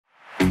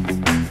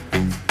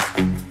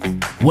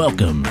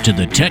Welcome to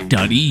the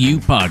Tech.eu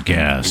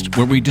podcast,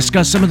 where we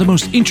discuss some of the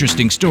most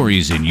interesting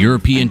stories in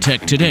European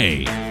tech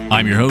today.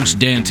 I'm your host,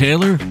 Dan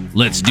Taylor.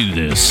 Let's do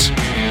this.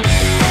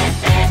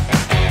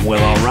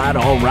 Well,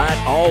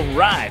 all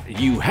right.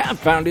 You have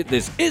found it.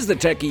 This is the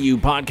Tech.eu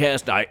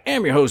podcast. I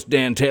am your host,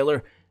 Dan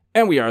Taylor,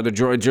 and we are the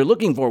droids you're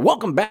looking for.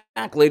 Welcome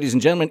back, ladies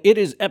and gentlemen. It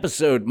is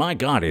episode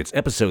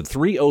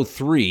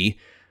 303.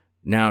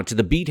 Now, to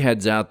the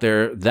beatheads out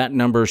there, that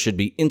number should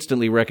be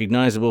instantly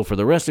recognizable. For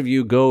the rest of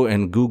you, go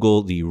and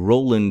Google the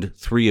Roland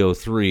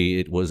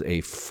 303. It was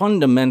a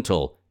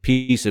fundamental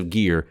piece of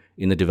gear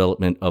in the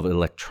development of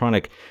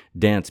electronic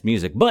dance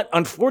music. But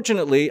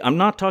unfortunately, I'm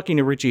not talking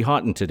to Richie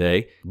Houghton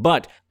today,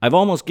 but I've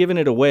almost given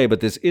it away, but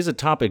this is a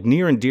topic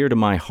near and dear to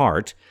my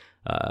heart.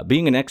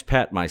 Being an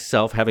expat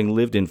myself, having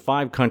lived in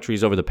 5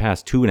 countries over the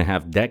past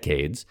 2.5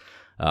 decades,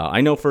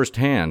 I know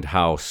firsthand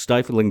how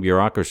stifling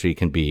bureaucracy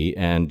can be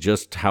and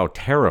just how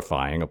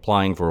terrifying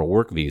applying for a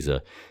work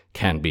visa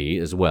can be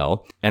as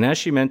well. And as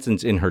she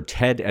mentions in her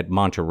TED at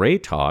Monterey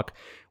talk,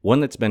 one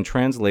that's been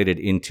translated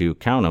into,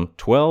 count 'em,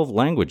 12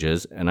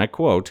 languages, and I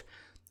quote,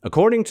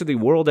 "According to the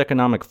World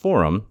Economic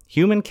Forum,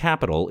 human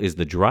capital is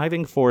the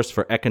driving force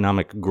for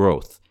economic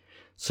growth.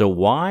 So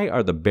why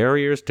are the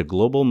barriers to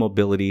global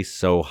mobility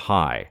so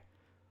high?"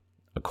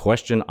 A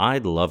question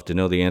I'd love to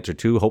know the answer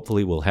to.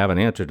 Hopefully we'll have an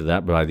answer to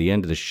that by the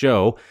end of the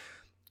show.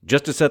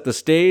 Just to set the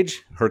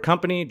stage, her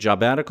company,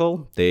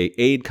 Jobatical, they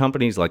aid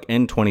companies like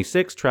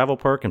N26,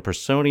 TravelPerk, and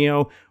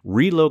Personio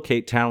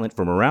relocate talent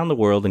from around the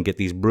world and get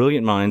these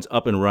brilliant minds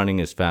up and running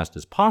as fast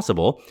as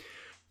possible.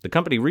 The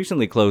company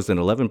recently closed an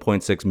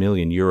 11.6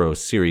 million euro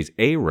Series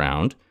A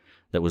round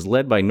that was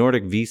led by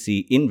Nordic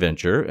VC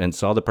InVenture and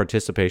saw the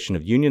participation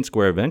of Union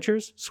Square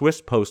Ventures,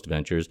 Swiss Post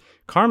Ventures,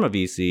 Karma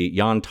VC,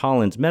 Jan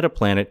Tollen's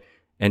Metaplanet,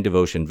 and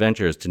Devotion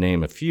Ventures, to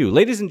name a few.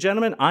 Ladies and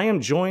gentlemen, I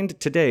am joined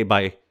today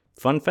by,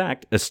 fun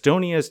fact,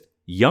 Estonia's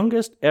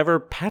youngest ever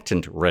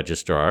patent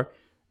registrar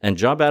and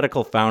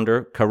Jobatical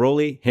founder,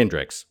 Karoli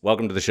Hindriks.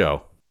 Welcome to the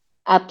show.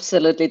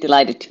 Absolutely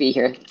delighted to be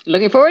here.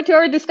 Looking forward to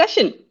our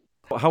discussion.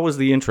 How was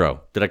the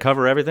intro? Did I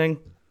cover everything?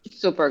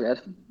 Super good.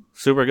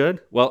 Super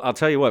good? Well, I'll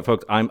tell you what,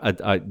 folks.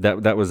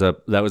 That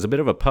was a bit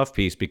of a puff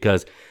piece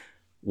because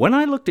when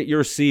I looked at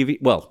your CV,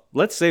 well,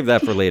 let's save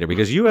that for later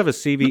because you have a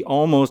CV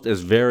almost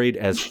as varied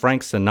as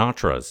Frank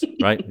Sinatra's,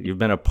 right? You've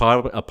been a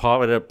poet, a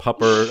poet.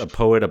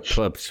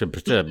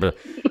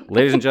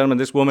 Ladies and gentlemen,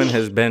 this woman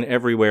has been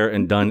everywhere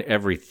and done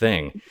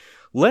everything.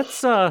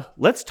 Let's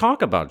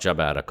talk about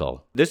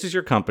Jobatical. This is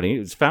your company.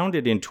 It was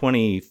founded in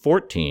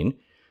 2014,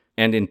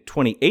 and in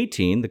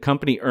 2018, the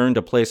company earned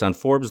a place on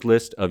Forbes'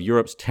 list of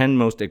Europe's 10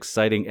 most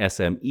exciting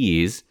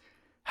SMEs.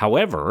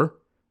 However,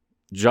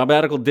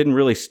 Jobatical didn't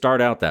really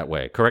start out that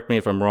way. Correct me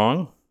if I'm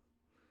wrong.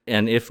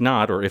 And if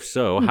not, or if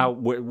so,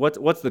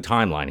 what's the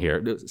timeline here?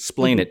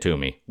 Explain it to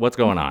me. What's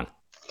going on?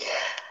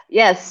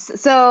 Yes.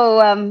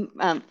 So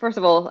first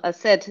of all, as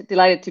said,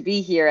 delighted to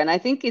be here. And I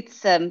think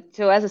it's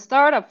so as a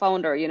startup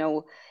founder,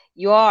 you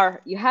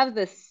have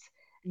this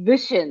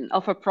vision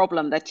of a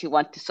problem that you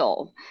want to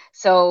solve.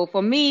 So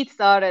for me, it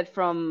started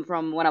from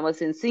when I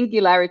was in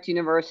Singularity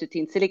University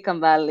in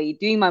Silicon Valley,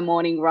 doing my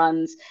morning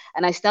runs,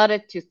 and I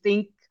started to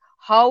think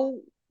how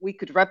we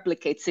could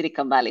replicate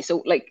Silicon Valley.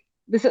 So like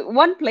this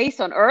one place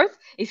on earth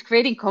is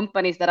creating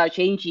companies that are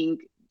changing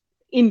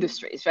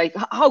industries, right?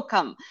 How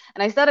come?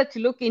 And I started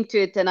to look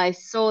into it and I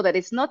saw that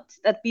it's not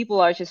that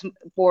people are just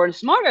born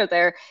smarter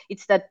there.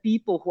 It's that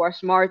people who are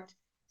smart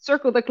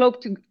circle the globe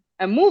to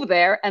move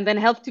there and then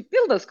help to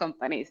build those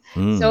companies.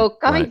 So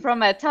coming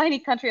from a tiny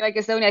country like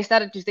Estonia, I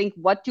started to think,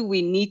 what do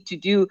we need to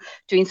do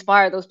to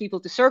inspire those people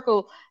to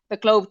circle the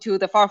globe to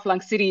the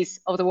far-flung cities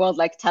of the world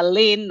like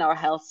Tallinn or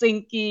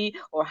Helsinki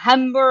or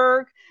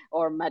Hamburg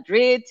or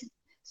Madrid?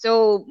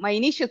 So my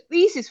initial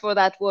thesis for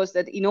that was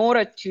that in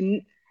order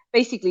to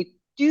basically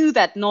do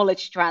that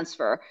knowledge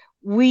transfer,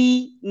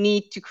 we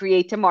need to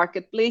create a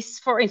marketplace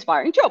for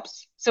inspiring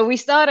jobs. So we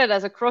started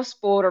as a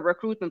cross-border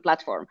recruitment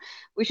platform,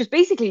 which is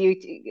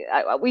basically,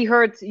 we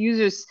heard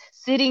users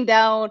sitting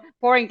down,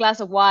 pouring a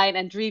glass of wine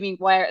and dreaming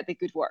where they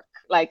could work,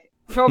 like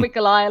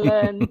tropical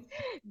island,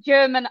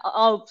 German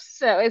Alps.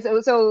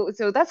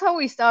 So that's how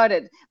we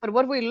started. But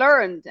what we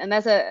learned, and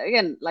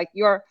like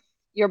you're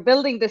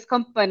building this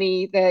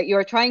company, that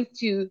you're trying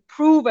to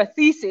prove a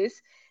thesis.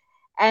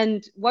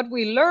 And what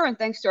we learned,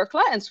 thanks to our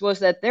clients, was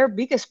that their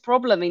biggest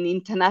problem in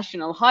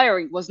international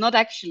hiring was not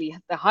actually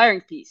the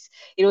hiring piece.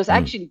 It was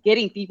actually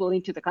getting people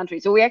into the country.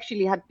 So we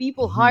actually had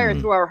people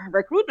hired through our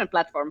recruitment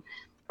platform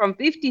from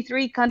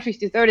 53 countries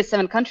to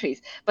 37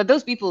 countries. But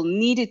those people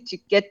needed to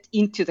get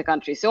into the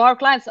country. So our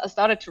clients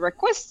started to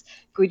request,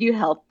 could you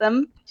help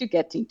them to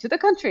get into the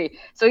country?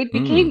 So it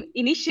became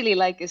initially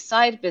like a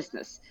side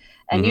business.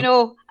 And,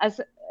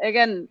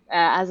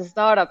 as a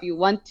startup, you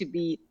want to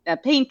be a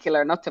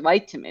painkiller, not a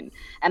vitamin.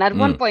 And at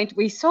one point,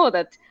 we saw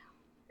that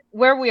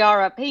where we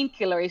are a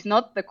painkiller is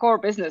not the core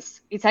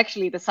business. It's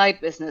actually the side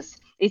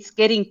business. it's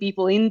getting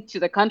people into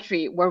the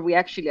country where we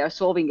actually are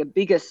solving the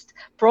biggest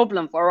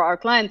problem for our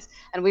clients.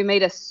 And we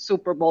made a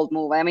super bold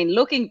move. I mean,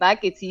 looking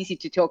back, it's easy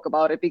to talk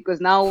about it because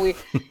now we,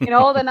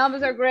 all the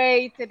numbers are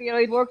great, and,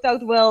 it worked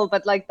out well.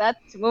 But like that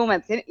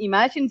moment,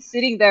 imagine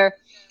sitting there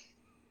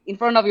in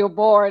front of your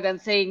board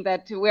and saying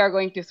that we are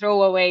going to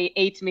throw away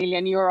 8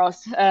 million euros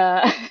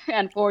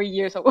and 4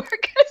 years of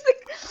work.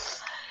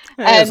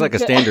 It's like a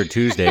standard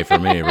Tuesday for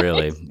me,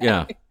 really.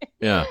 Yeah.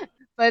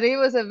 But it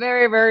was a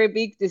very, very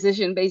big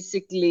decision.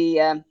 Basically,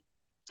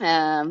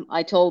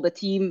 I told the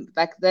team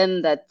back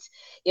then that,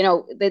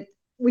 that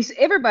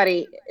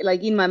everybody,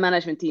 like in my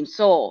management team,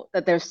 saw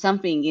that there's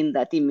something in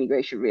that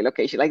immigration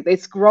relocation. Like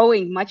it's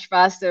growing much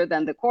faster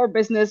than the core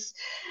business.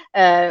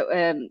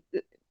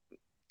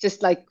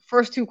 Just like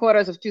first 2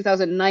 quarters of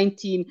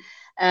 2019,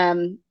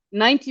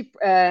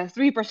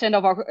 93%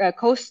 of our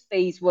cost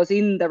base was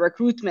in the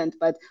recruitment,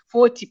 but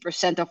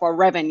 40% of our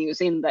revenues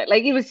in that.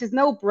 Like it was just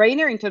no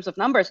brainer in terms of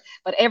numbers,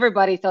 but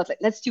everybody thought like,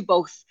 let's do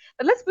both,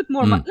 but let's put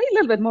more, a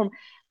little bit more.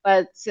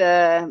 But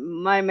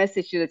my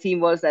message to the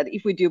team was that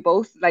if we do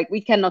both, like we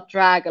cannot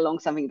drag along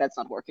something that's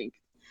not working.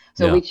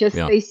 So we just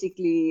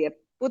basically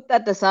put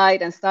that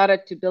aside and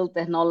started to build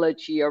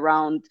technology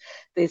around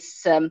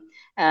this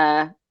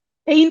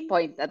pain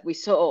point that we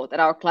saw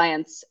that our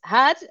clients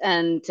had.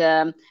 And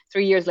 3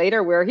 years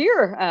later, we're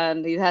here,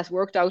 and it has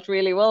worked out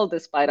really well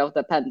despite of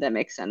the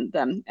pandemics and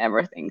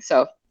everything.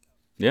 So.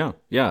 Yeah.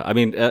 I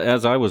mean,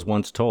 as I was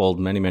once told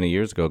many, many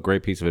years ago,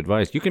 great piece of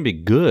advice. You can be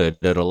good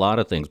at a lot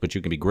of things, but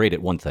you can be great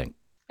at one thing.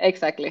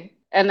 Exactly.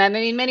 And I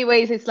mean, in many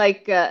ways, it's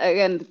like,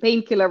 again,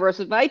 painkiller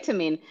versus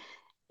vitamin.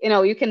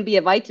 You can be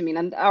a vitamin.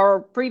 And our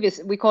previous,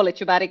 we call it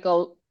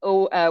sabbatical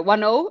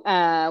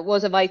 1.0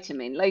 was a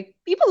vitamin. Like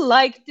people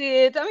liked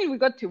it. I mean, we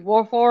got to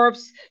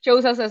Forbes,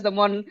 shows us as the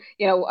one,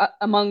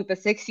 among the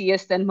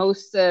sexiest and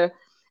most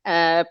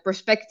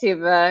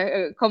prospective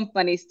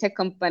companies, tech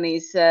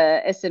companies,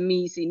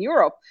 SMEs in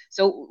Europe.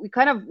 So we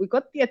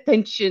got the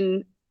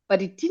attention,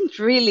 but it didn't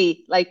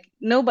really, like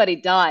nobody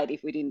died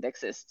if we didn't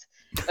exist.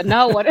 But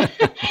now what,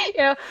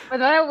 but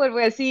now what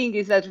we're seeing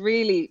is that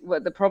really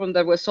what the problem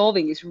that we're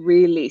solving is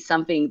really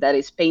something that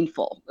is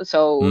painful.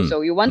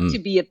 So you want to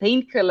be a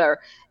painkiller,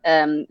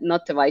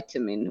 not a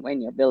vitamin when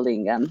you're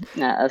building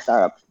a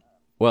startup.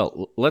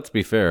 Well, let's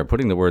be fair.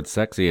 Putting the word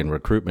sexy and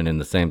recruitment in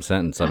the same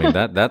sentence, I mean,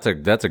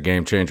 that's a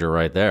game changer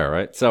right there,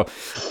 right? So,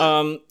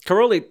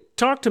 Karoli,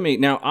 talk to me.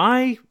 Now,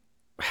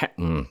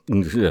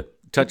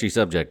 touchy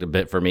subject a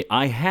bit for me.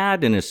 I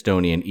had an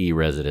Estonian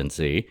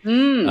e-residency.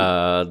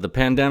 The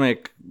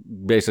pandemic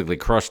basically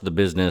crushed the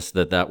business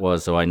that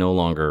was, so I no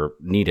longer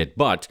need it.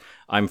 But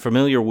I'm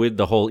familiar with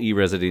the whole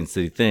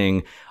e-residency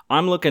thing.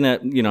 I'm looking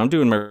at, I'm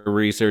doing my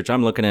research.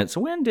 I'm looking at,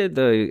 so when did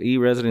the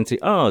e-residency?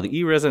 Oh, the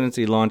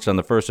e-residency launched on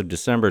the 1st of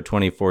December,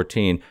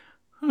 2014.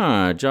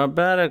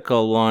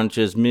 Jobbatical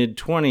launches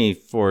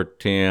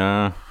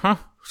mid-2014.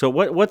 So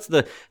what's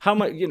the, how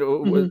much,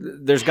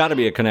 there's got to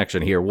be a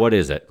connection here. What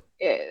is it?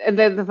 And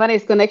the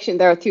funniest connection,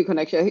 there are two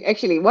connections.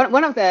 Actually,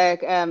 one of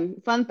the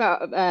fun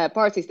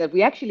parts is that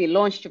we actually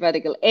launched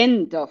Jobbatical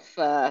end of,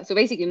 so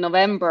basically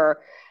November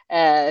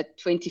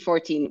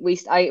 2014.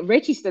 I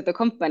registered the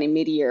company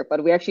mid-year,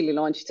 but we actually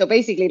launched. So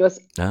basically it was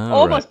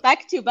almost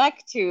back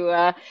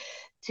to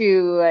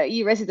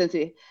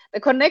e-residency. The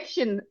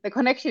connection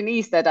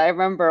is that I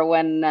remember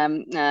when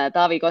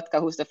Taavi Kotka,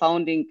 who's the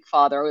founding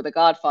father or the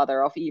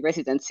godfather of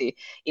e-residency,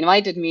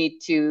 invited me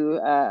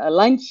to a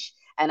lunch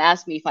and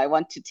asked me if I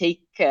want to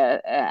take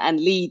and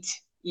lead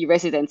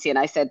e-residency, and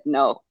I said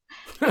no,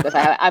 because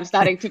I'm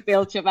starting to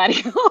build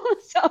Jobbatical.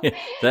 So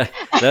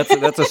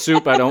that's a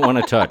soup I don't want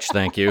to touch.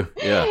 Thank you.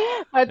 Yeah.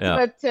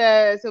 But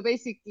so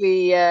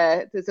basically,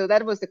 so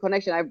that was the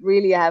connection. I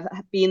really have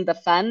been the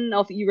fan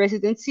of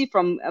e-residency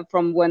from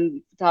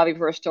when Taavi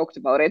first talked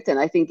about it, and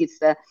I think it's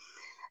the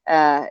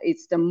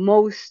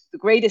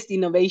greatest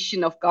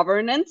innovation of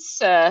governance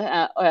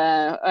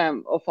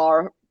of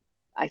our,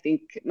 I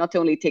think, not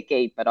only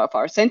decade, but of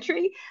our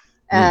century.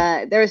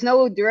 There is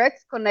no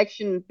direct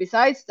connection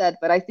besides that,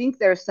 but I think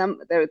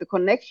the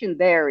connection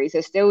there is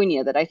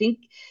Estonia, that I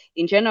think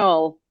in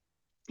general,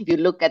 if you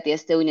look at the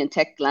Estonian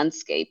tech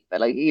landscape,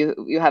 like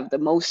you have the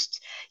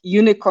most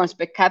unicorns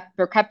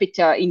per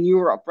capita in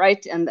Europe,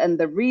 right? And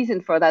the reason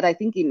for that, I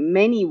think in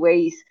many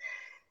ways,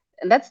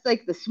 and that's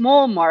like the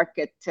small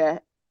market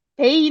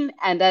pain,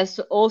 and as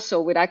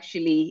also what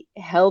actually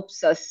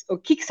helps us or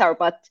kicks our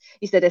butt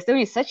is that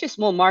Estonia is such a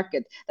small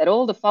market that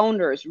all the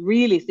founders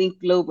really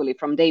think globally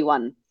from day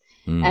one.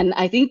 And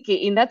I think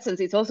in that sense,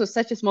 it's also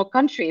such a small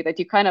country that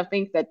you kind of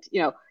think that,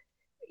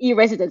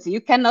 e-residency,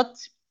 you cannot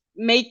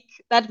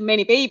make that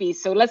many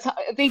babies. So let's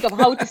think of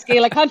how to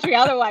scale a country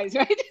otherwise,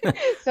 right?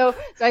 So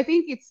I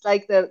think it's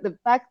like the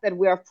fact that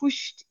we are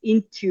pushed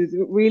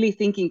into really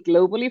thinking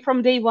globally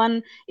from day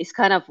one is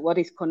kind of what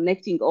is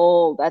connecting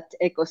all that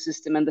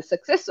ecosystem and the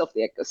success of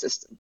the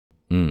ecosystem.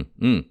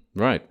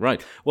 Right.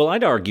 Well,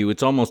 I'd argue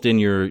it's almost in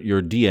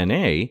your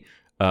DNA.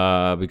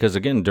 Because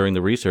again, during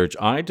the research,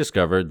 I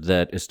discovered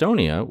that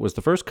Estonia was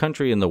the first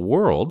country in the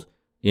world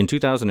in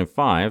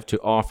 2005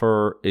 to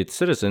offer its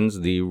citizens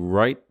the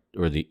right,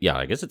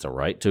 I guess it's a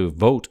right to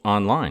vote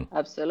online.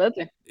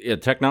 Absolutely.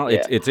 Technology,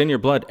 it's in your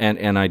blood.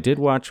 And I did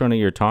watch one of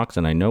your talks,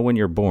 and I know when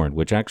you're born,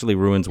 which actually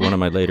ruins one of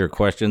my later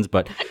questions.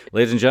 But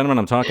ladies and gentlemen,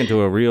 I'm talking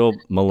to a real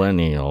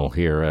millennial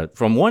here,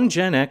 from one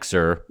Gen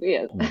Xer,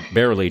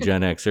 barely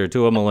Gen Xer,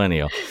 to a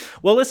millennial.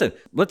 Well, listen,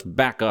 let's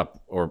back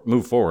up or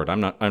move forward. I'm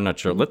not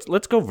sure.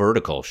 Let's go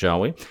vertical, shall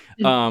we?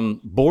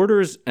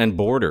 Borders and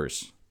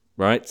borders,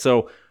 right?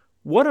 So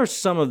what are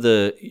some of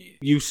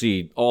you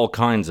see all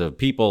kinds of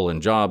people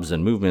and jobs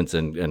and movements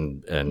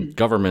and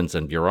governments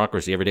and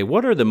bureaucracy every day.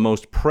 What are the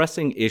most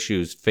pressing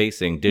issues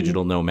facing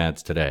digital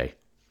nomads today?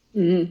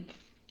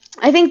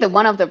 I think that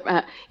one of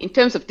the, in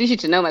terms of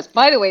digital nomads,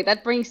 by the way,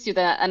 that brings you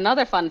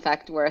another fun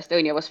fact where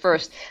Estonia was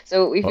first.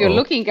 So if you're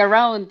looking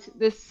around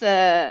this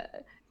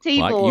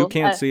table, you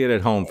can't see it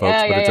at home,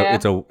 folks,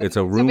 but it's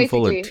a room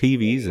full of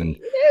TVs and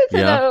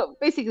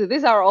basically this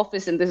is our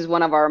office and this is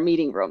one of our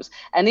meeting rooms.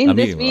 And in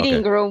this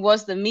meeting room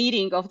was the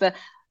meeting of the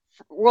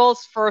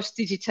world's first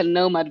digital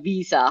nomad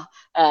visa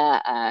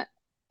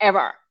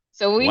ever.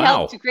 So we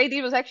helped to create.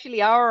 It was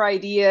actually our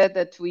idea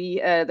that we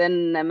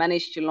then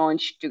managed to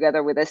launch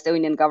together with the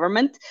Estonian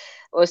government.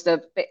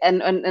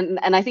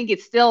 And I think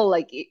it's still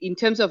like in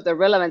terms of the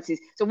relevancies.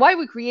 So why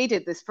we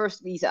created this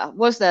first visa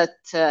was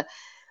that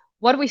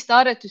what we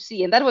started to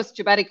see, and that was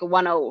Jobatica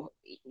 1.0.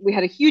 We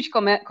had a huge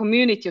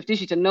community of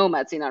digital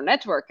nomads in our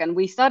network, and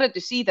we started to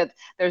see that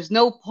there's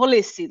no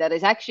policy that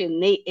is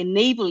actually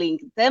enabling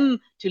them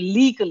to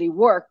legally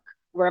work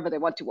wherever they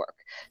want to work.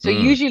 So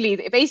usually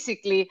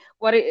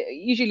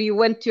you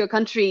went to a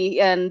country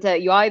and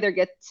you either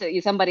get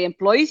somebody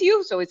employs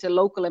you, so it's a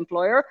local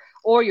employer,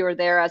 or you're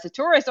there as a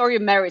tourist, or you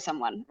marry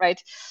someone,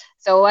 right?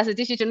 So as a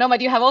digital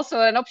nomad, you have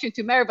also an option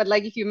to marry, but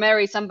like if you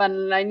marry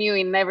someone I knew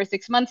in every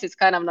 6 months, it's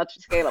kind of not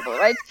scalable,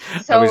 right?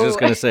 So I was just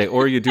going to say,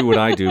 or you do what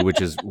I do,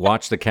 which is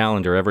watch the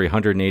calendar every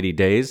 180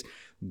 days.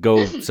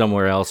 Go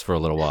somewhere else for a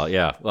little while.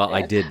 Yeah. Well,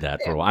 I did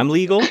that for a while. I'm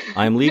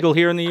legal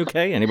here in the UK.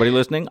 Anybody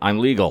listening? I'm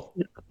legal.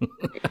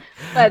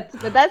 but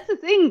that's the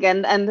thing.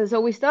 And so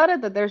we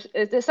started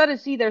to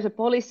see there's a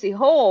policy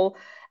hole,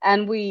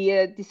 and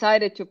we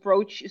decided to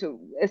approach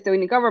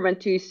Estonian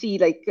government to see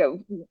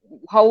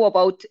how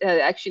about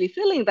actually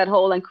filling that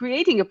hole and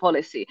creating a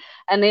policy.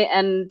 And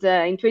in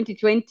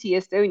 2020,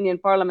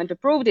 Estonian parliament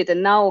approved it,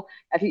 and now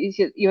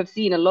you have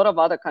seen a lot of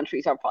other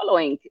countries are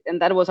following,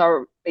 and that was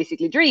our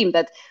basically dream,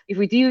 that if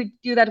we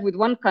do that with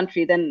one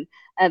country, then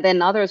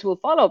others will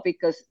follow.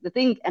 Because the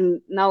thing, and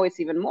now it's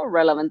even more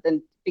relevant,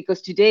 than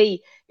because today,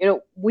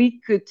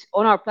 we could,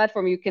 on our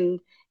platform, you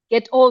can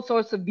get all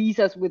sorts of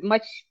visas with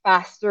much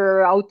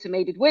faster,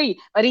 automated way.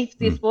 But if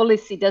this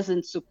policy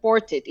doesn't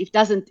support it, if it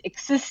doesn't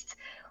exist,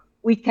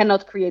 we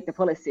cannot create the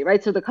policy,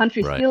 right? So the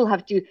countries still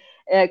have to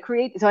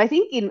create. So I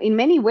think in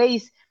many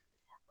ways,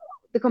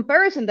 the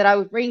comparison that I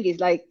would bring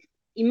is like,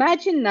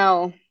 imagine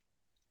now,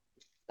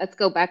 let's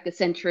go back a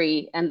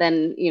century, and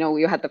then,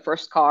 you had the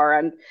first car,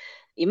 and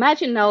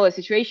imagine now a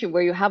situation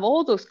where you have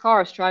all those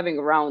cars driving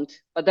around,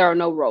 but there are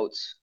no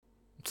roads.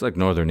 It's like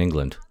Northern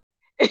England.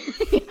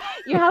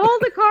 You have all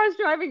the cars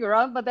driving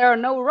around, but there are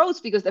no roads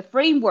because the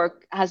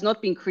framework has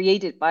not been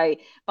created by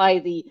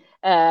the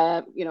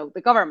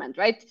the government,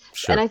 right?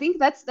 Sure. And I think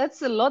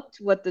that's a lot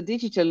what the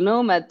digital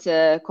nomad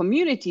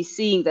community is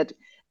seeing, that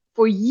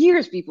for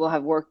years people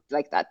have worked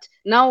like that.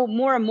 Now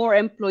more and more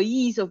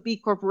employees of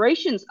big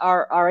corporations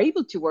are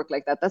able to work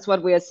like that. That's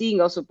what we are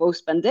seeing also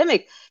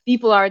post-pandemic.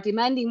 People are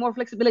demanding more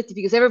flexibility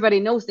because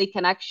everybody knows they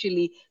can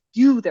actually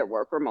do their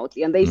work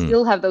remotely, and they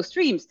still have those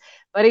streams.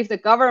 But if the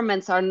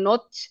governments are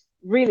not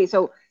really,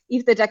 so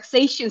if the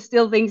taxation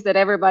still thinks that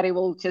everybody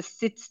will just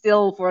sit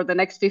still for the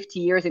next 50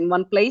 years in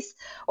one place,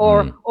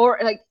 or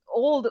like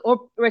or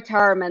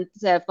retirement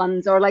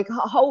funds, or like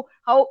how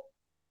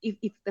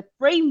if the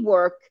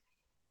framework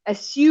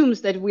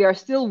assumes that we are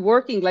still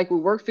working like we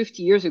worked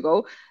 50 years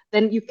ago,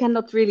 then you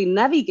cannot really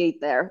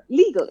navigate there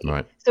legally.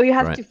 Right. So you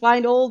have to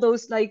find all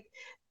those like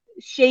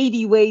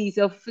shady ways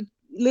of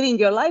living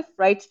your life,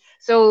 right?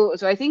 So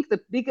I think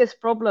the biggest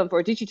problem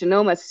for digital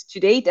nomads to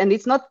date, and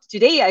it's not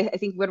today, I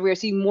think what we're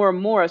seeing more and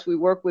more as we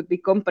work with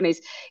big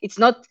companies, it's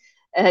not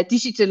a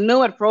digital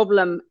nomad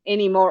problem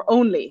anymore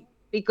only,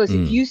 because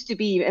it used to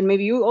be, and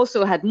maybe you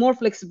also had more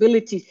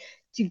flexibility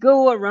to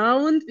go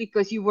around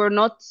because you were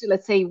not,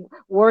 let's say,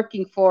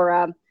 working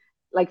for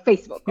like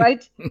Facebook,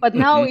 right? But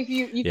now if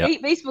you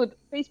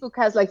Facebook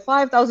has like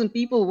 5,000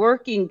 people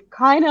working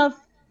kind of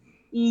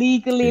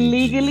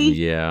legally,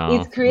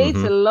 it creates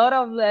a lot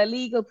of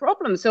legal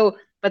problems. So,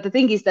 but the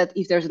thing is that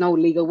if there's no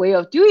legal way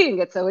of doing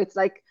it, so it's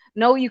like,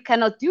 no, you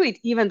cannot do it,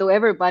 even though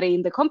everybody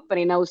in the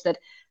company knows that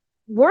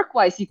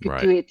work-wise you could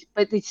do it,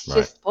 but it's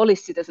just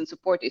policy doesn't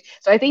support it.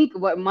 So I think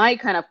what my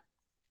kind of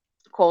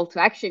call to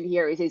action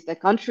here is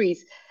that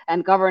countries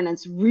and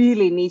governance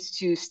really needs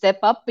to step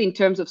up in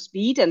terms of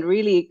speed and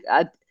really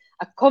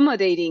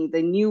accommodating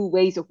the new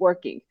ways of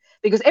working,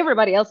 because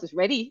everybody else is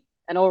ready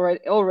and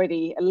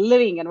already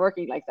living and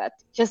working like that.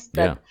 Just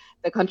that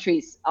the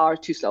countries are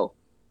too slow.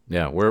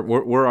 Yeah,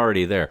 we're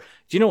already there.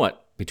 Do you know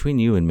what? Between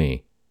you and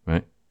me,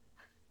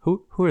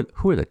 Who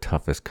are the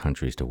toughest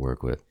countries to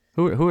work with?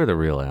 Who are the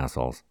real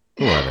assholes?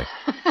 Who are they?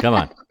 Come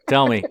on,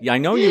 tell me. I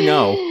know you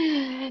know.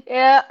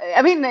 Yeah,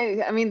 I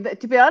mean,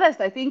 to be honest,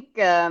 I think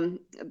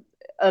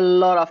a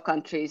lot of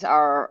countries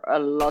have a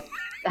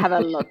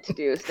lot to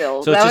do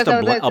still. So it's just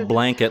that's a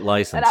blanket but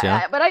license,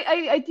 yeah?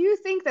 I do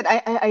think that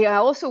I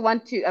also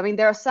want to. I mean,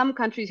 there are some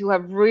countries who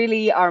have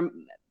really are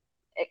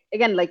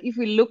again, like if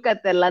we look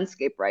at the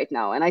landscape right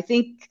now, and I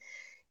think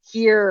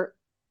here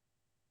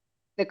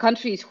the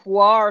countries who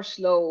are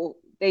slow,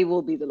 they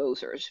will be the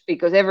losers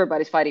because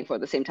everybody's fighting for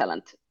the same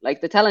talent.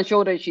 Like the talent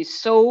shortage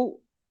is so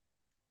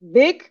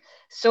big,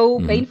 so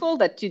painful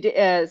that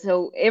today,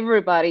 so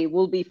everybody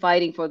will be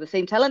fighting for the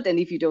same talent, and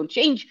if you don't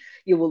change,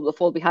 you will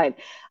fall behind.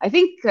 I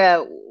think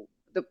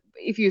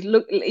if you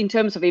look in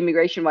terms of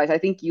immigration wise, I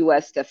think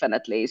US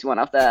definitely is one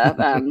of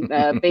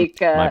the big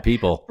My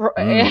people.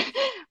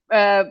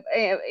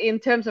 in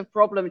terms of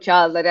problem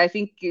child. That I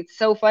think it's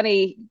so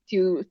funny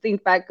to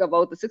think back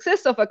about the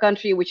success of a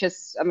country which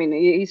has, I mean,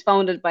 is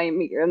founded by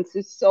immigrants.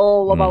 It's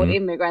all about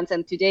immigrants,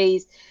 and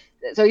today's.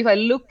 So if I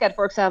look at,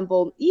 for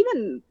example,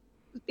 even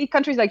big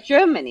countries like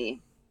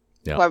Germany,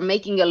 Yeah. who are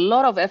making a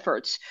lot of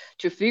efforts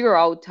to figure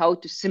out how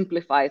to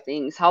simplify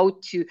things, how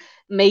to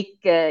make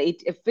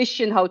it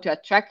efficient, how to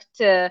attract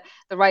the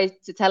right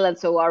talent.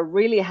 So are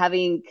really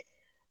having,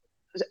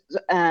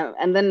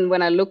 and then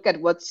when I look at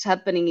what's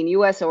happening in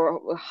US or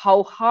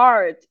how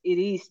hard it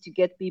is to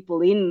get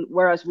people in,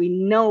 whereas we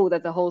know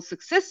that the whole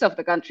success of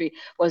the country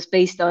was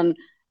based on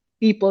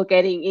people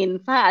getting in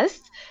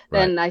fast,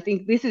 then I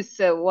think this is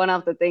one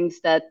of the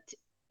things that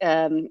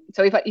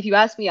so if you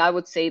ask me, I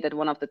would say that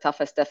one of the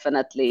toughest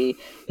definitely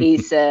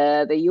is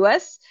the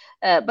US.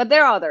 But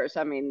there are others.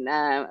 I mean,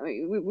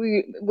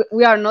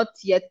 we are not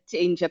yet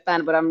in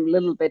Japan, but I'm a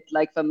little bit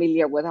like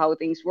familiar with how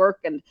things work.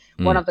 And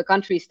one of the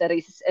countries that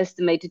is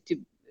estimated to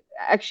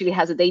actually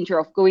has a danger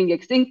of going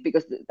extinct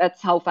because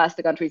that's how fast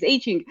the country is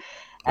aging.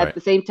 At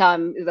the same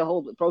time, the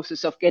whole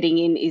process of getting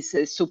in is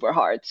super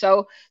hard.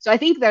 So I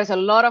think there's a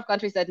lot of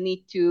countries that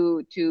need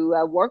to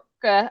work.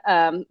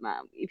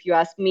 If you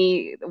ask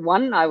me,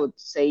 one, I would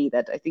say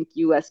that I think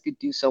US could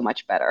do so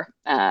much better.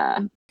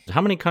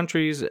 How many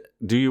countries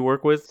do you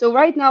work with? So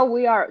right now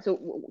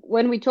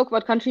when we talk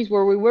about countries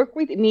where we work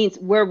with, it means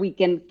where we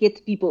can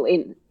get people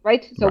in,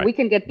 right? So we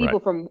can get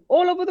people from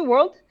all over the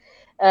world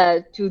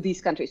to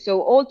these countries.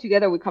 So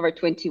altogether, we cover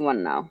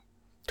 21 now.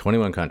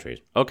 21 countries.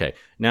 Okay.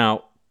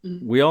 Now,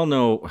 we all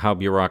know how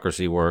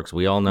bureaucracy works.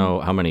 We all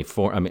know how many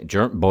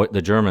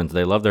the Germans,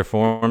 they love their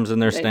forms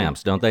and their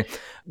stamps, don't they?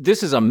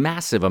 This is a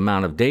massive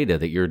amount of data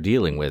that you're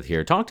dealing with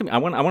here. Talk to me. I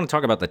want to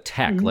talk about the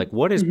tech. Like,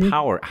 what is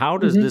Power? How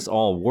does this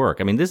all work?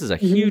 I mean, this is a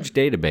huge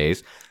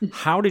database.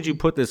 How did you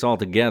put this all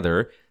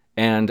together?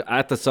 And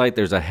at the site,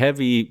 there's a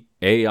heavy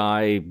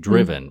AI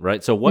driven,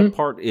 right? So what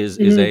part is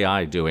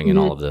AI doing in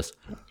all of this?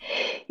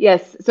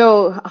 Yes.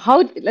 So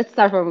let's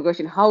start from a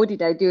question. How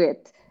did I do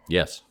it?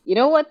 Yes. You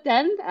know what,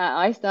 then?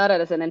 I started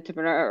as an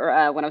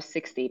entrepreneur when I was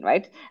 16,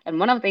 right? And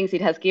one of the things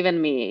it has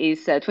given me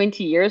is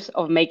 20 years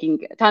of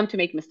making time to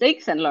make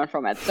mistakes and learn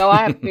from it. So I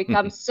have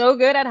become so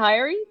good at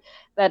hiring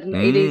that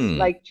it is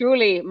like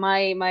truly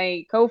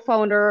my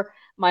co-founder,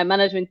 my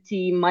management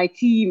team, my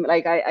team.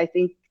 Like I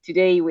think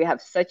today we have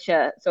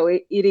so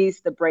it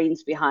is the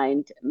brains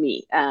behind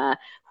me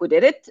who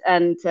did it.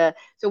 And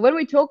so when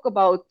we talk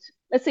about,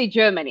 let's say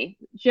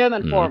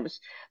German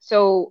forms,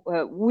 so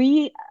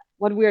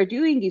what we are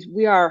doing is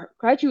we are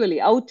gradually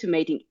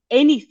automating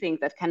anything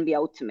that can be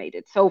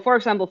automated. So, for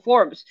example,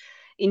 forms.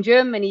 In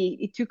Germany,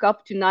 it took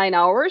up to 9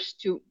 hours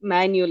to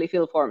manually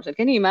fill forms. And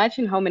can you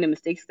imagine how many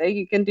mistakes that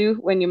you can do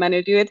when you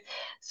manually do it?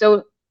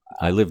 So,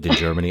 I lived in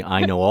Germany.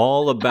 I know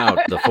all about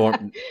the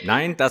form.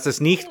 Nein, das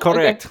ist nicht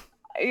korrekt.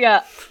 Okay.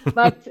 Yeah,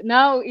 but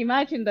now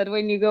imagine that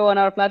when you go on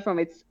our platform,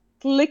 it's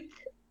click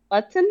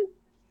button,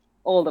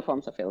 all the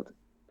forms are filled.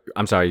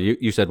 I'm sorry,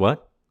 you said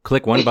what?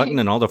 Click one button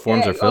and all the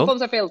forms are filled? All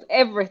forms are filled.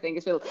 Everything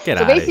is filled. Get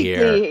out of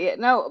here.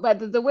 No,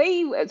 but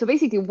so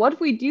basically what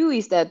we do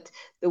is that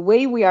the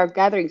way we are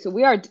gathering, so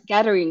we are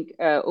gathering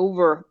it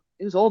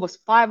was almost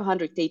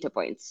 500 data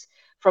points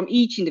from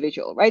each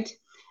individual, right?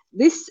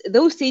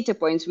 Those data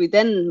points we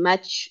then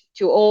match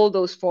to all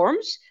those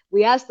forms.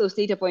 We ask those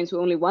data points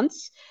only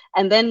once,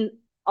 and then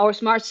our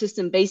smart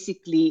system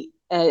basically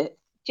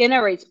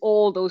generates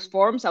all those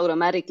forms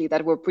automatically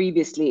that were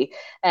previously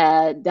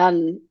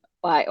done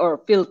by or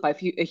filled by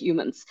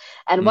humans.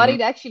 And what it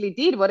actually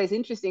did, what is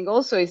interesting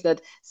also, is that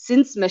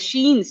since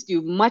machines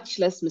do much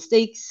less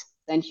mistakes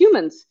than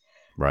humans,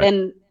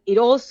 then it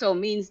also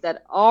means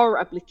that our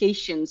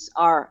applications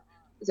are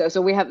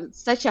so we have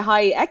such a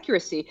high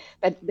accuracy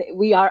that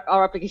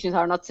our applications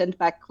are not sent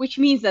back, which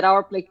means that our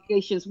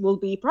applications will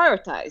be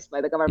prioritized by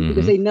the government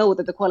because they know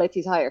that the quality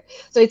is higher.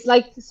 So it's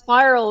like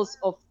spirals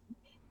of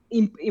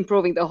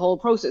improving the whole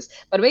process.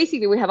 But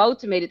basically, we have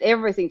automated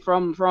everything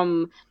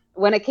from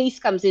when a case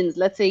comes in.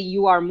 Let's say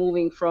you are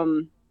moving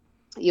from,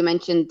 you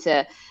mentioned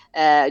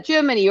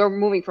Germany, you're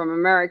moving from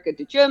America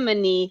to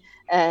Germany,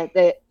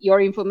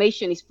 your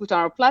information is put on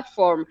our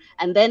platform.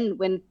 And then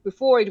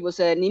before it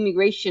was an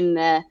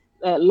immigration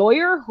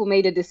lawyer who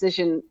made a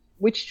decision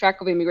which track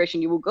of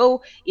immigration you will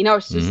go. In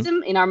our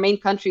system, in our main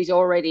countries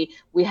already,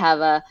 we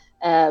have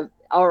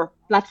our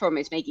platform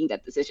is making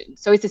that decision.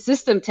 So it's a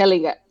system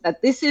telling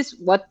that this is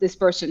what this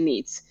person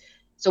needs.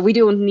 So we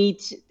don't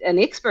need an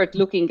expert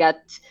looking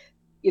at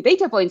your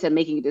data points and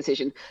making a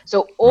decision.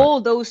 So all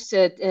those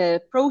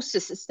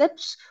process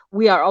steps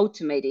we are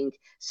automating,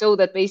 so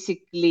that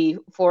basically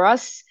for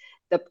us,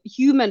 the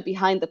human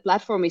behind the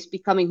platform is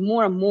becoming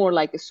more and more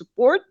like a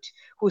support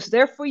who's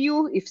there for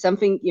you if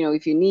something,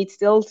 if you need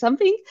still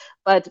something,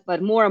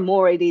 but more and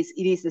more it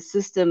is the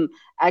system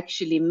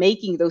actually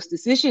making those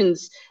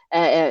decisions,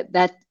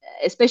 that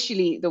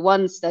especially the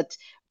ones that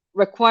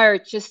require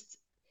just,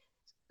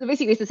 so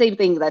basically it's the same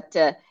thing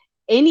that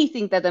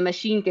anything that a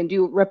machine can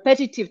do,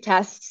 repetitive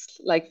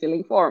tasks like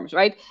filling forms,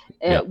 right?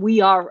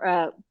 We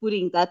are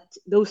putting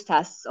those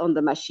tasks on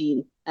the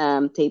machine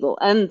table.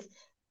 And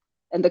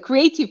the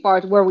creative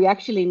part where we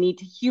actually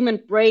need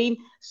human brain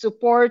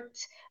support,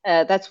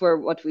 that's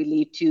what we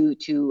leave to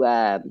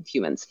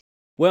humans.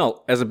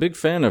 Well, as a big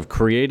fan of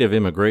creative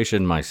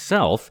immigration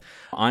myself,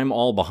 I'm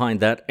all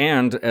behind that.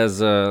 And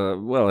as I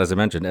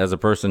mentioned, as a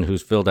person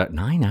who's filled out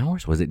 9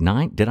 hours, was it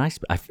 9?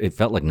 It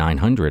felt like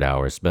 900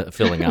 hours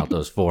filling out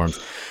those forms.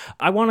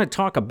 I want to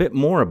talk a bit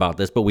more about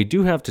this, but we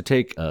do have to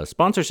take a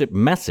sponsorship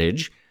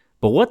message.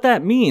 But what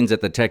that means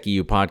at the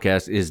TechEU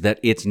podcast is that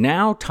it's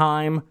now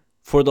time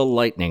for the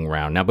lightning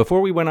round. Now,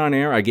 before we went on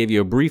air, I gave you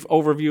a brief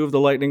overview of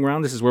the lightning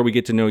round. This is where we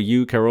get to know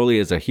you, Karoli,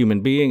 as a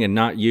human being and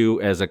not you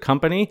as a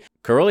company.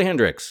 Karoli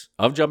Hendricks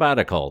of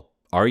Jobatical,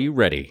 are you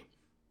ready?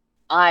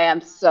 I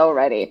am so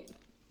ready.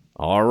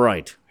 All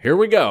right, here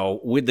we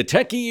go with the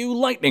TechEU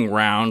lightning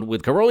round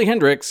with Karoli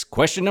Hendricks.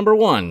 Question number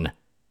 1.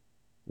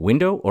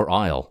 Window or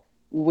aisle?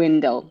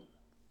 Window.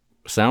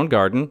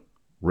 Soundgarden,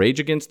 Rage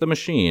Against the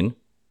Machine,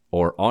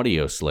 or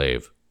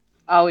Audioslave?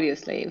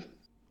 Audioslave.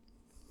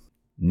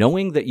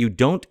 Knowing that you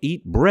don't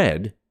eat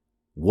bread,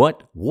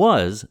 what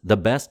was the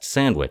best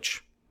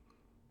sandwich?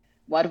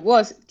 What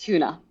was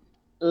tuna?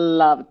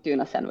 Love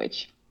tuna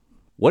sandwich.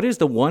 What is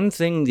the one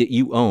thing that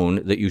you own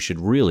that you should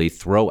really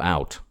throw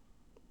out?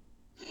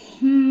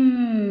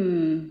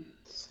 I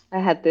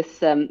had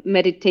this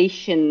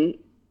meditation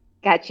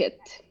gadget.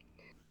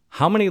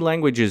 How many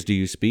languages do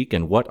you speak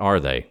and what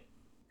are they?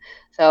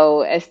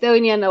 So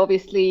Estonian,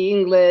 obviously,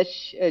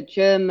 English,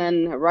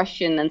 German,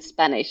 Russian, and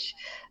Spanish.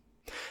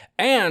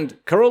 And,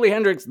 Karoli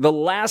Hendricks, the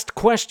last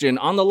question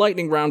on the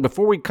lightning round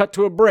before we cut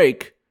to a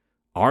break.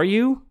 Are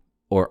you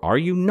or are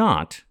you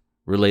not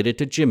related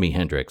to Jimi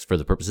Hendrix? For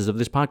the purposes of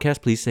this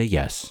podcast, please say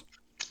yes.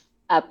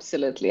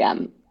 Absolutely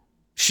am.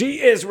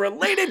 She is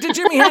related to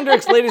Jimi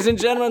Hendrix, ladies and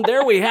gentlemen.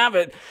 There we have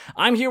it.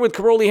 I'm here with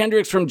Karoli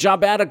Hendricks from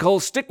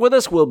Jobatical. Stick with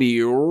us. We'll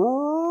be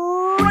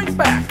right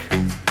back.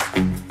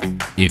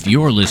 If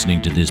you're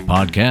listening to this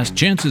podcast,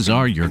 chances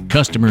are your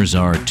customers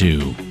are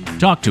too.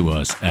 Talk to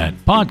us at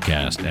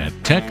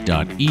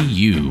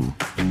podcast@tech.eu.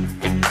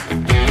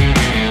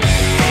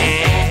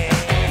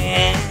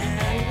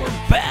 And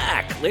we're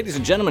back. Ladies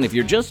and gentlemen, if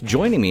you're just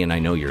joining me, and I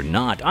know you're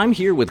not, I'm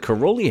here with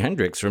Karoli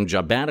Hendricks from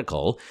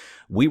Jobatical.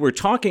 We were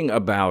talking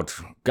about,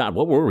 God,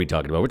 what were we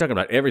talking about? We're talking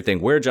about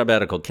everything, where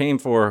Jobatical came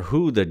for,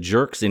 who the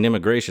jerks in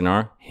immigration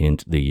are,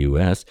 hint the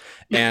U.S.,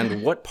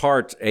 and what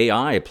part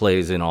AI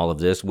plays in all of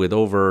this with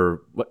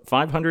over,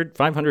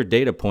 500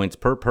 data points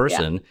per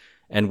person. Yeah.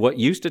 And what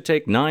used to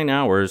take 9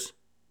 hours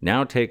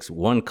now takes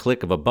one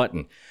click of a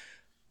button.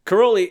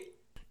 Karoli,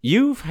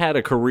 you've had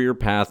a career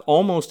path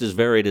almost as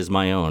varied as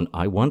my own.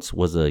 I once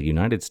was a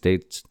United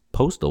States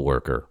postal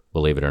worker,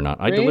 believe it or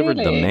not. I delivered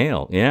the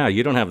mail. Yeah,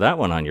 you don't have that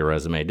one on your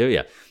resume, do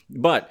you?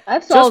 But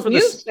I've sold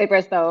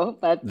newspapers, though.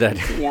 But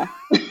yeah.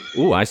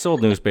 Ooh, I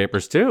sold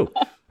newspapers, too.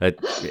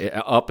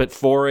 Up at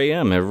 4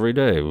 a.m. every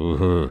day.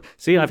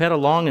 See, I've had a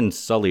long and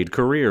sullied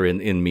career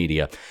in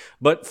media.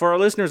 But for our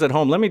listeners at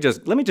home, let me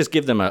just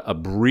give them a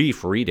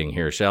brief reading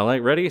here, shall I?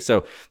 Ready?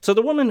 So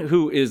the woman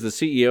who is the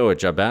CEO at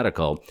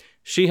Jobatical,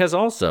 she has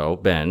also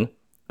been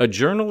a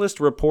journalist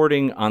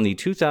reporting on the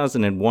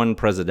 2001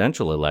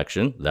 presidential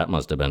election. That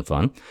must have been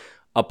fun.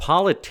 A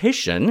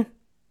politician,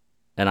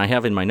 and I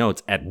have in my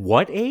notes, at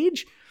what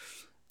age?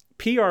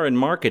 PR and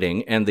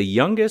marketing, and the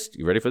youngest,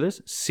 you ready for this?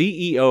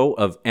 CEO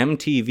of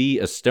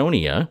MTV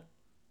Estonia,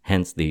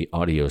 hence the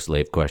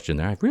Audioslave question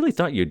there. I really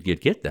thought you'd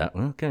get that.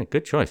 Okay,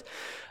 good choice.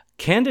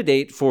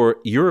 Candidate for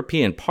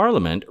European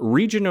Parliament,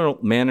 regional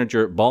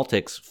manager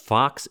Baltics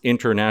Fox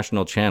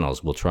International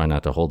Channels. We'll try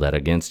not to hold that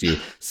against you.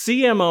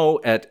 CMO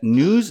at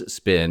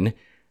Newspin.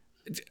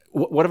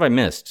 What have I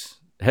missed?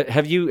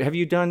 Have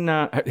you done?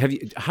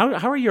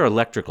 How are your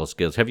electrical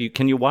skills?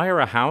 Can you wire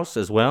a house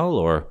as well,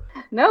 or?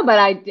 No, but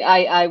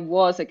I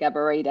was a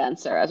cabaret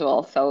dancer as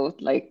well, so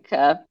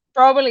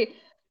probably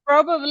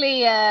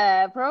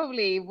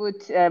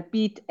would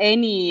beat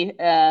any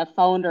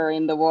founder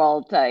in the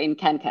world in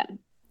Can-Can.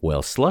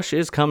 Well, Slush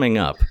is coming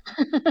up.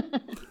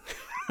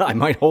 I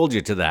might hold you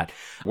to that.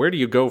 Where do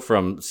you go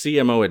from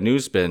CMO at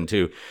Newspin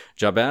to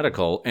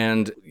Jobatical?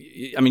 And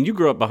I mean, you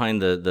grew up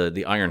behind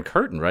the Iron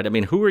Curtain, right? I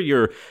mean, who are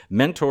your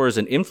mentors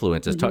and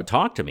influences? Mm-hmm.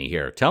 Talk to me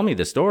here. Tell me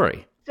the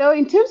story. So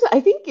in terms of,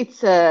 I think it's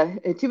to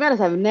be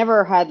honest, I've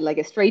never had like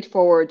a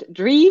straightforward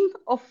dream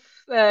of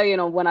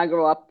when I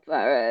grow up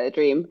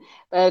dream.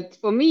 But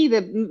for me,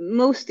 the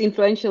most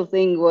influential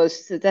thing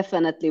was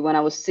definitely when I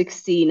was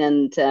 16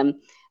 and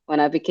when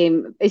I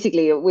became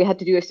basically we had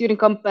to do a student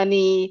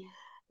company.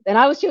 Then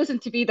I was chosen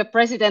to be the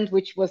president,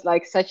 which was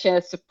like such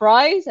a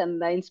surprise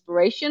and the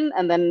inspiration.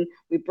 And then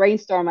we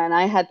brainstormed, and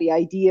I had the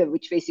idea,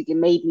 which basically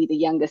made me the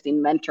youngest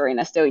inventor in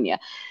Estonia.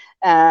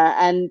 Uh,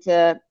 and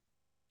uh,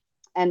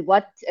 and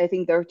what I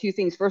think there are two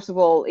things. First of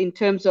all, in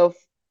terms of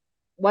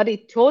what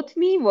it taught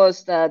me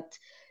was that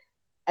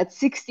at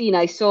 16,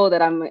 I saw that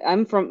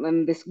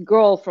I'm this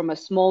girl from a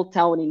small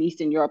town in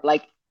Eastern Europe,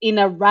 like in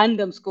a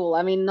random school.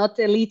 I mean, not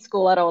elite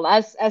school at all,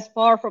 as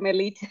far from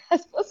elite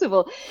as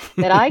possible,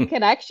 that I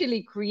can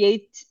actually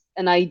create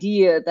an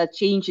idea that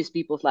changes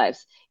people's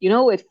lives.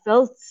 It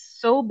felt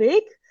so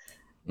big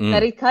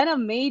that it kind of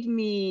made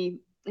me,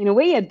 in a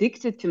way,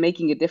 addicted to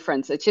making a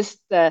difference. It's just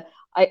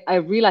I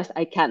realized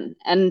I can.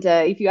 And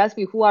if you ask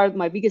me who are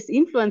my biggest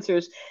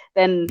influencers,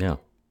 then Yeah.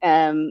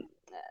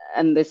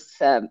 And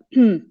this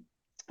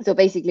so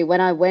basically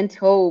when I went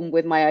home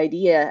with my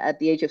idea at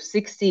the age of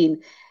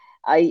 16,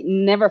 I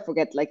never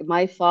forget, like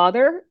my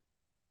father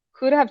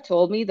could have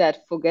told me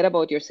that forget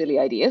about your silly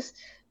ideas,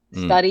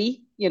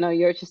 study,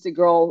 you're just a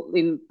girl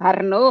in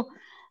Pärnu,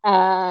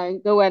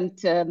 go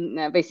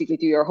and basically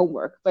do your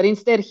homework. But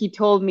instead he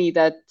told me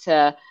that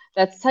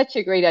that's such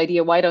a great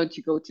idea, why don't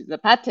you go to the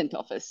patent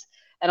office?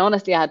 And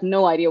honestly, I had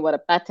no idea what a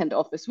patent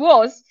office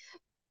was,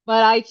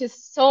 but I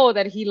just saw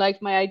that he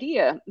liked my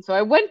idea. So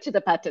I went to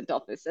the patent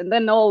office, and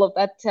then all of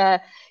that,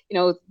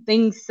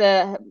 things,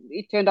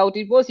 it turned out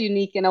it was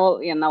unique and all.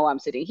 Now I'm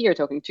sitting here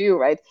talking to you,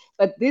 right?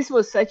 But this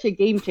was such a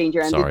game changer.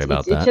 And Sorry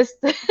about that. It just,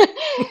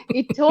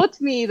 it taught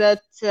me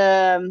that,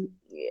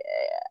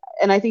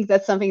 and I think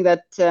that's something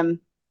that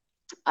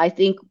I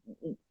think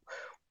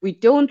we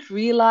don't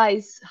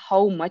realize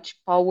how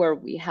much power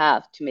we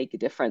have to make a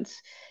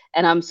difference.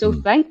 And I'm so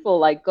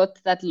thankful I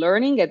got that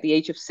learning at the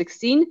age of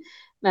 16.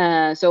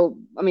 So,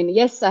 I mean,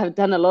 yes, I have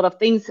done a lot of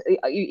things.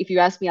 If you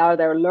ask me, are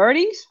there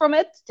learnings from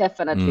it?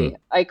 Definitely.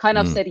 I kind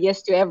of said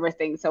yes to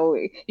everything. So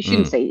you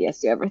shouldn't say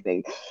yes to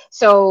everything.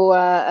 So,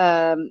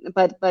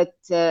 but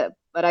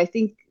I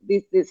think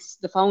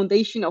the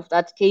foundation of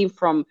that came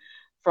from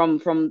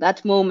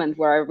that moment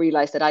where I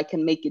realized that I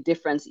can make a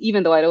difference,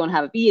 even though I don't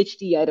have a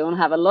PhD, I don't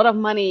have a lot of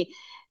money,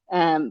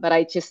 but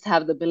I just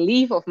have the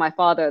belief of my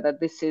father that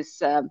this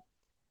is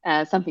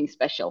something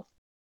special.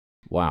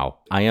 Wow.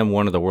 I am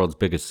one of the world's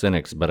biggest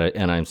cynics,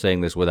 and I'm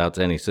saying this without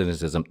any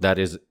cynicism. That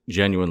is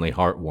genuinely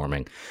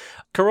heartwarming.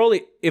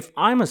 Karoli, if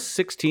I'm a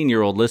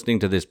 16-year-old listening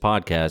to this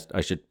podcast, I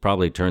should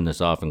probably turn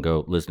this off and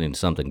go listening to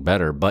something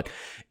better. But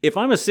if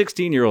I'm a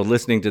 16-year-old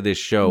listening to this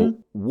show,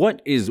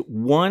 what is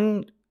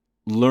one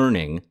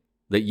learning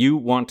that you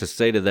want to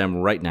say to them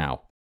right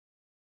now?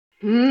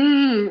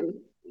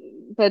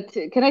 But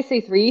can I say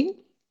 3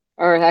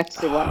 or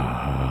actually 1?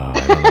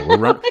 I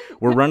don't know.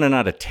 We're running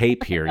out of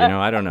tape here.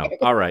 I don't know.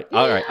 All right.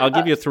 I'll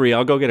give you 3.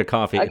 I'll go get a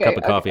cup of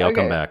coffee. I'll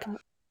come back.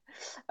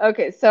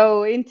 Okay.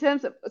 So if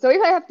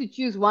I have to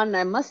choose one,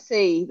 I must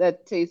say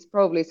that it's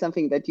probably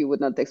something that you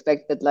would not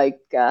expect. But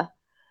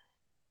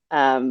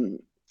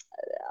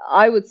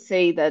I would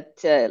say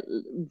that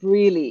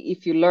really,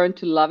 if you learn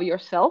to love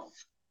yourself,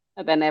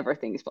 then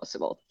everything is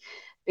possible.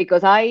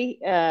 Because if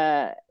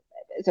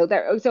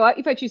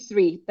I choose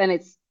 3, then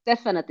it's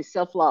definitely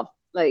self-love.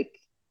 Like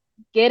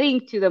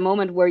getting to the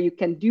moment where you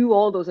can do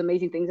all those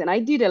amazing things. And I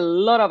did a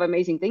lot of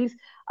amazing things.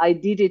 I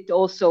did it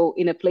also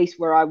in a place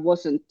where I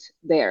wasn't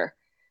there,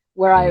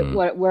 where I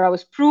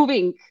was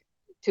proving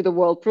to the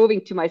world,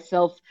 proving to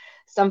myself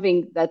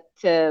something that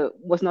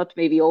was not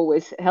maybe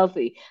always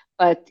healthy.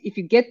 But if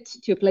you get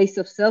to a place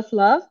of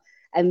self-love,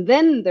 and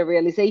then the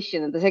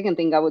realization, and the second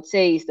thing I would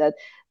say is that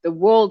the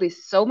world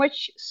is so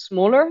much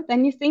smaller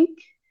than you think,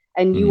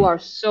 and you are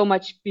so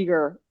much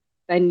bigger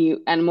than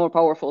you and more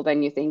powerful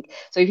than you think.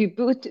 So if you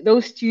put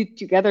those two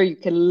together, you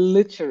can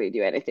literally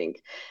do anything.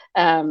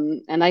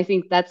 And I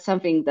think that's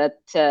something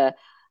that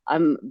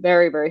I'm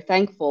very, very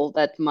thankful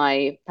that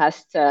my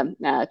past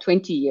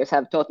 20 years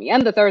have taught me.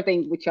 And the third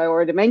thing, which I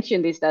already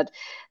mentioned, is that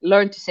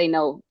learn to say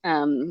no.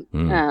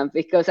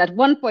 Because at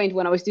one point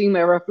when I was doing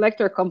my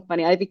reflector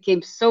company, I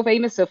became so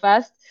famous so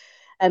fast.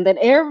 And then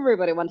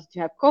everybody wanted to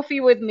have coffee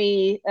with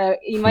me,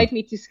 invite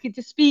me to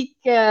speak.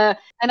 And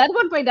at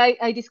one point,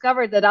 I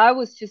discovered that I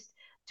was just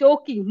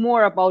talking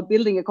more about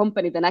building a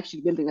company than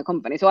actually building a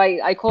company. So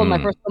I called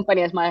my first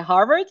company as my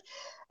Harvard.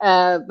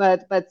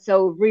 But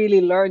so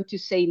really learn to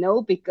say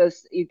no,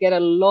 because you get a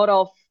lot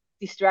of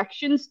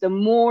distractions. The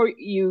more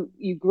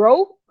you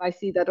grow, I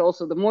see that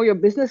also the more your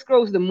business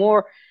grows, the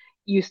more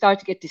you start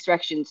to get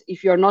distractions.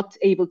 If you're not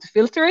able to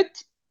filter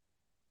it,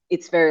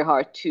 it's very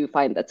hard to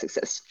find that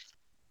success.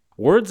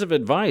 Words of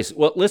advice.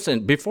 Well,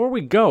 listen, before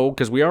we go,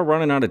 because we are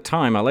running out of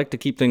time, I like to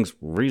keep things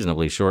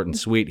reasonably short and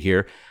sweet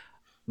here.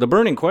 The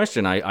burning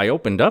question, I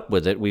opened up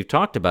with it. We've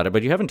talked about it,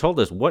 but you haven't told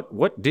us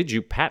what did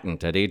you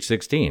patent at age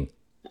 16?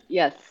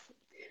 Yes.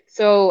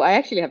 So I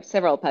actually have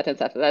several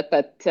patents after that,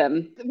 but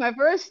my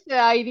first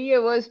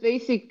idea was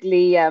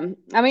basically,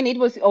 it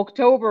was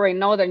October in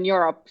Northern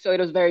Europe, so it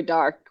was very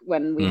dark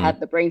when we had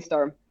the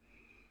brainstorm.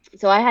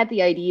 So I had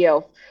the idea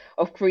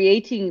of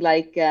creating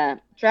like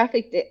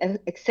traffic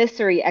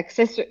safety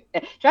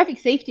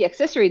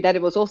accessory that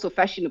it was also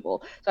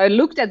fashionable. So I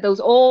looked at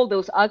all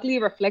those ugly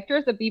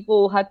reflectors that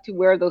people had to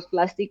wear, those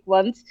plastic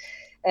ones,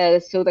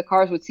 so the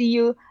cars would see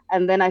you.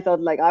 And then I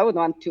thought, like, I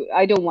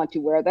don't want to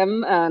wear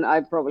them, and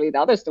the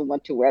others don't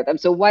want to wear them.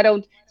 So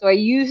so I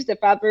used the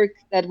fabric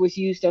that was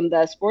used on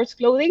the sports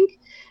clothing,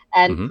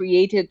 and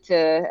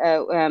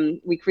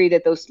we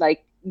created those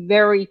like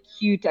very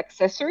cute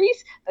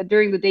accessories that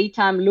during the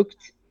daytime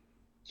looked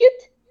cute.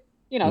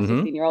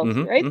 16-year-olds,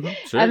 right?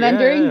 Sure, and then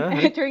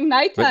during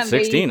nighttime, but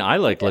 16, I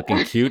like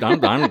looking cute. I'm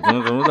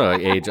the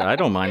age. I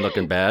don't mind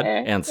looking bad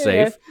and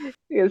safe.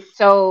 Yes.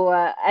 So,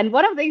 and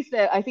one of the things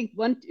that I think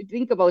one to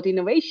think about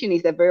innovation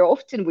is that very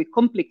often we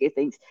complicate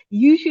things.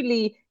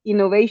 Usually,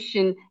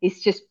 innovation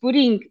is just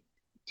putting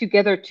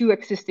together two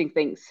existing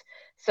things.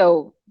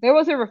 So there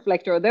was a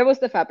reflector, there was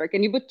the fabric,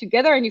 and you put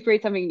together and you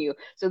create something new.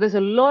 So there's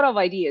a lot of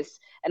ideas.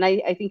 And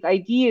I think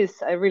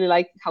ideas, I really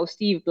like how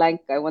Steve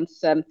Blank, I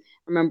once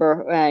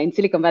remember in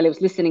Silicon Valley,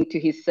 was listening to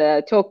his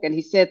talk, and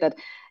he said that,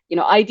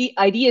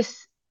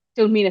 ideas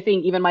don't mean a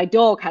thing. Even my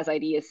dog has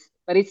ideas,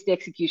 but it's the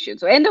execution.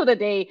 So end of the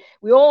day,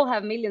 we all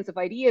have millions of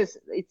ideas.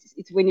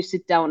 It's when you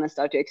sit down and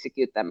start to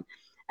execute them.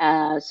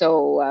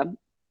 So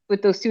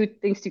put those two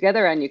things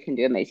together and you can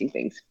do amazing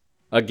things.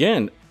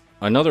 Again,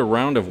 another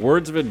round of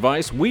words of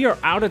advice. We are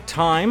out of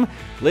time.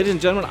 Ladies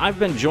and gentlemen, I've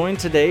been joined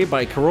today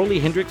by Caroli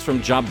Hendricks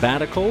from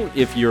Jobatical.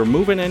 If you're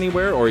moving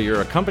anywhere or you're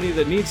a company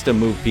that needs to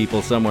move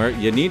people somewhere,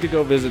 you need to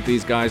go visit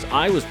these guys.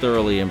 I was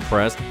thoroughly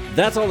impressed.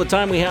 That's all the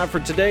time we have for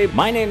today.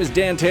 My name is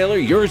Dan Taylor.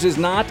 Yours is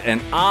not, and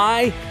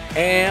I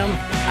am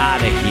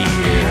out of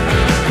here.